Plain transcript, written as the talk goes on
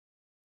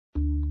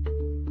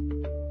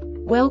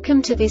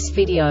Welcome to this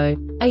video.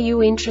 Are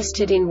you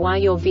interested in why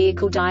your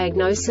vehicle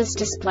diagnosis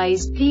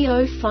displays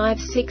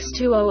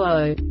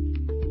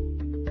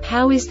P0562-00?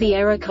 How is the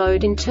error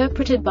code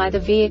interpreted by the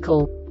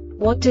vehicle?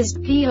 What does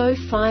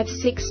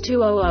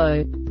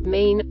P0562-00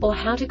 mean, or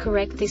how to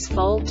correct this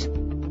fault?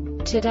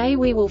 Today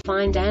we will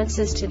find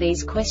answers to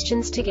these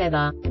questions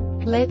together.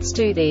 Let's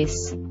do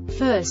this.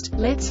 First,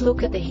 let's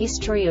look at the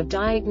history of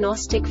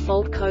diagnostic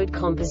fault code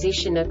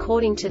composition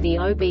according to the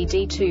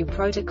OBD2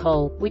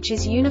 protocol, which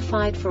is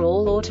unified for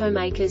all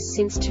automakers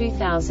since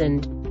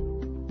 2000.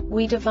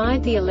 We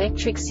divide the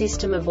electric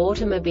system of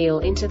automobile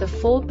into the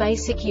four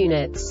basic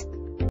units: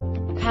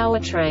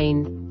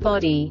 powertrain,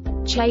 body,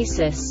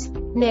 chassis,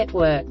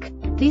 network.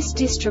 This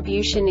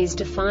distribution is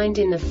defined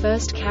in the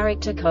first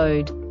character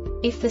code.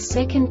 If the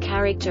second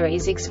character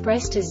is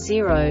expressed as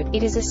 0,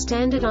 it is a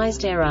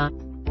standardized error.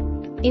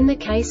 In the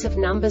case of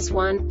numbers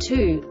 1,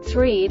 2,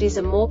 3, it is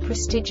a more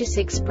prestigious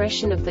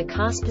expression of the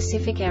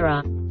car-specific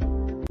error.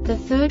 The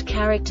third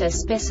character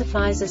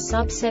specifies a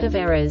subset of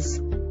errors.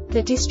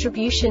 The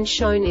distribution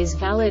shown is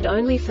valid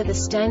only for the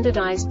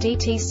standardized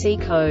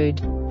DTC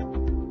code.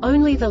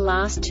 Only the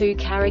last two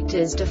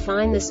characters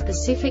define the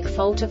specific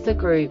fault of the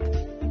group.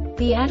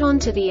 The add-on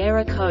to the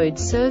error code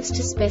serves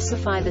to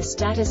specify the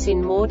status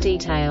in more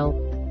detail.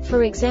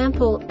 For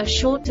example, a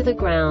short to the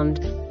ground.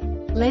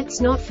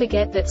 Let's not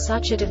forget that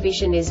such a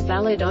division is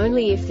valid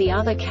only if the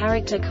other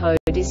character code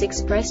is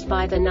expressed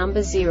by the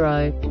number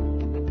 0.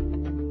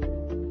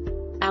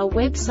 Our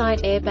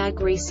website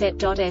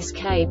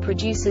airbagreset.sk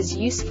produces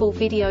useful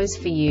videos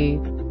for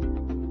you.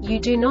 You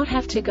do not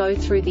have to go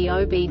through the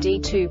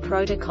OBD2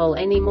 protocol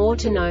anymore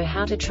to know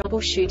how to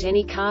troubleshoot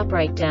any car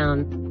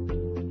breakdown.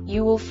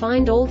 You will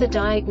find all the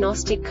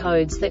diagnostic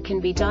codes that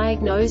can be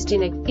diagnosed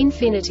in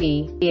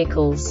Infinity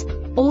vehicles.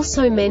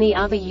 Also many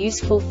other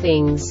useful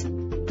things.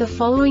 The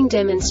following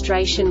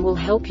demonstration will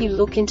help you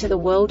look into the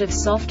world of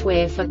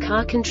software for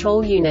car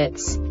control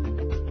units.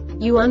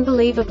 You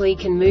unbelievably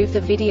can move the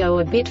video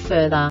a bit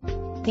further.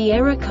 The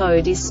error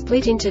code is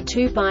split into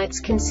 2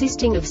 bytes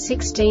consisting of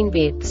 16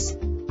 bits.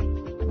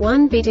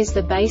 1 bit is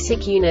the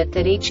basic unit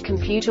that each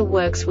computer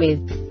works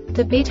with.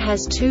 The bit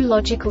has 2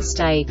 logical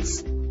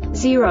states: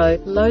 0,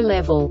 low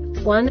level,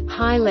 1,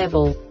 high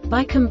level.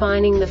 By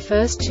combining the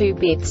first 2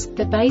 bits,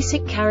 the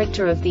basic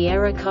character of the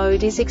error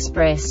code is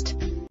expressed.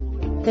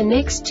 The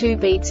next 2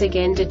 beats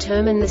again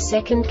determine the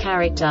second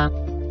character.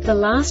 The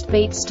last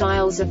beat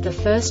styles of the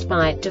first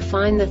byte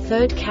define the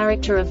third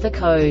character of the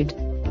code.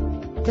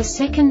 The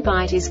second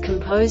byte is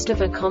composed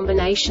of a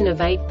combination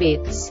of 8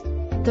 bits.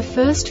 The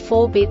first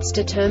 4 bits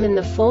determine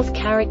the fourth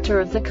character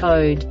of the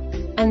code.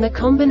 And the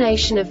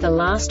combination of the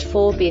last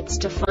 4 bits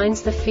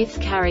defines the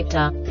fifth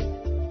character.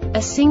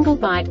 A single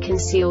byte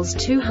conceals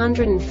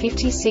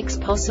 256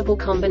 possible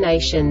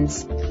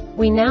combinations.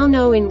 We now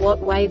know in what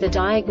way the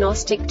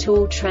diagnostic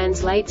tool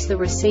translates the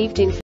received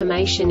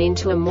information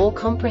into a more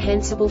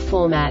comprehensible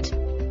format.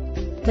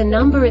 The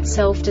number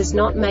itself does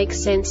not make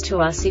sense to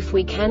us if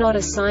we cannot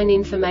assign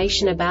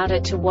information about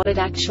it to what it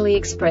actually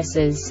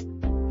expresses.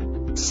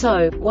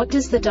 So, what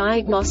does the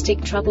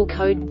Diagnostic Trouble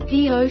Code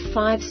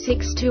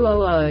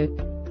P0562-00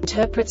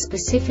 interpret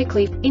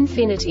specifically for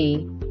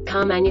Infinity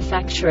car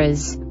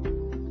manufacturers?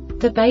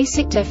 The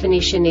basic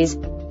definition is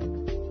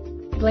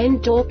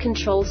blend door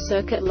control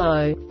circuit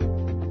low.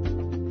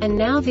 And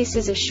now this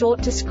is a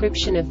short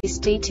description of this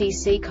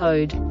DTC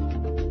code.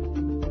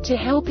 To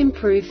help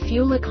improve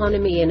fuel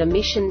economy and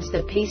emissions,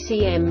 the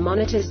PCM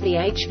monitors the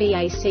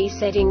HVAC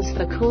settings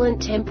for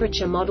coolant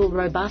temperature model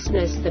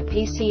robustness. The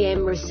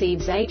PCM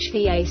receives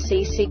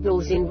HVAC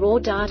signals in raw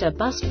data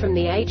bus from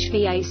the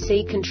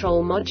HVAC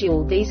Control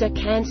Module. These are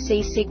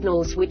CAN-C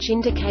signals which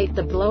indicate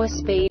the blower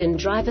speed and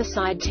driver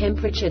side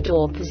temperature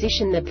door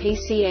position. The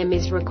PCM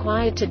is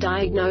required to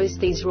diagnose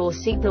these raw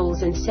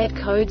signals and set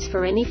codes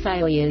for any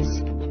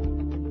failures.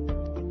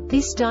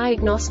 This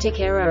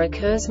diagnostic error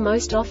occurs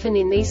most often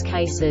in these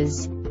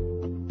cases: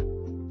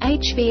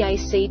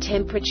 HVAC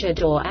temperature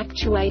door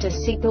actuator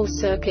signal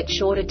circuit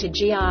shorted to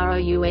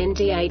ground.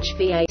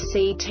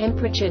 HVAC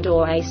temperature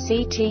door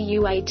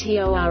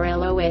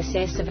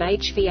ACTUATORLOSS of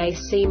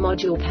HVAC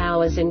module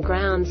powers and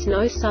grounds.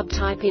 No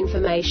subtype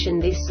information.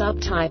 This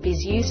subtype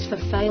is used for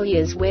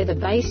failures where the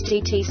base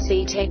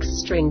DTC text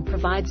string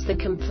provides the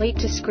complete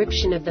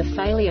description of the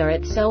failure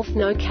itself.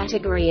 No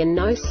category and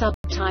no subtype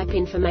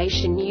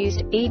information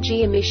used,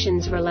 e.g.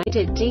 emissions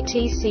related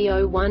DTC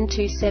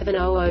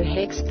 012700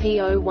 hex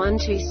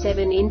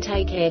P0127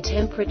 intake air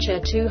temperature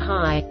too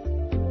high.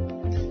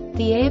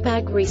 The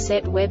Airbag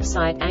Reset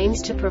website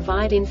aims to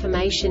provide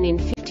information in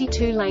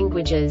 52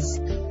 languages.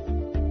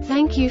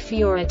 Thank you for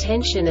your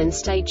attention and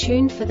stay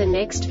tuned for the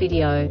next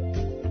video.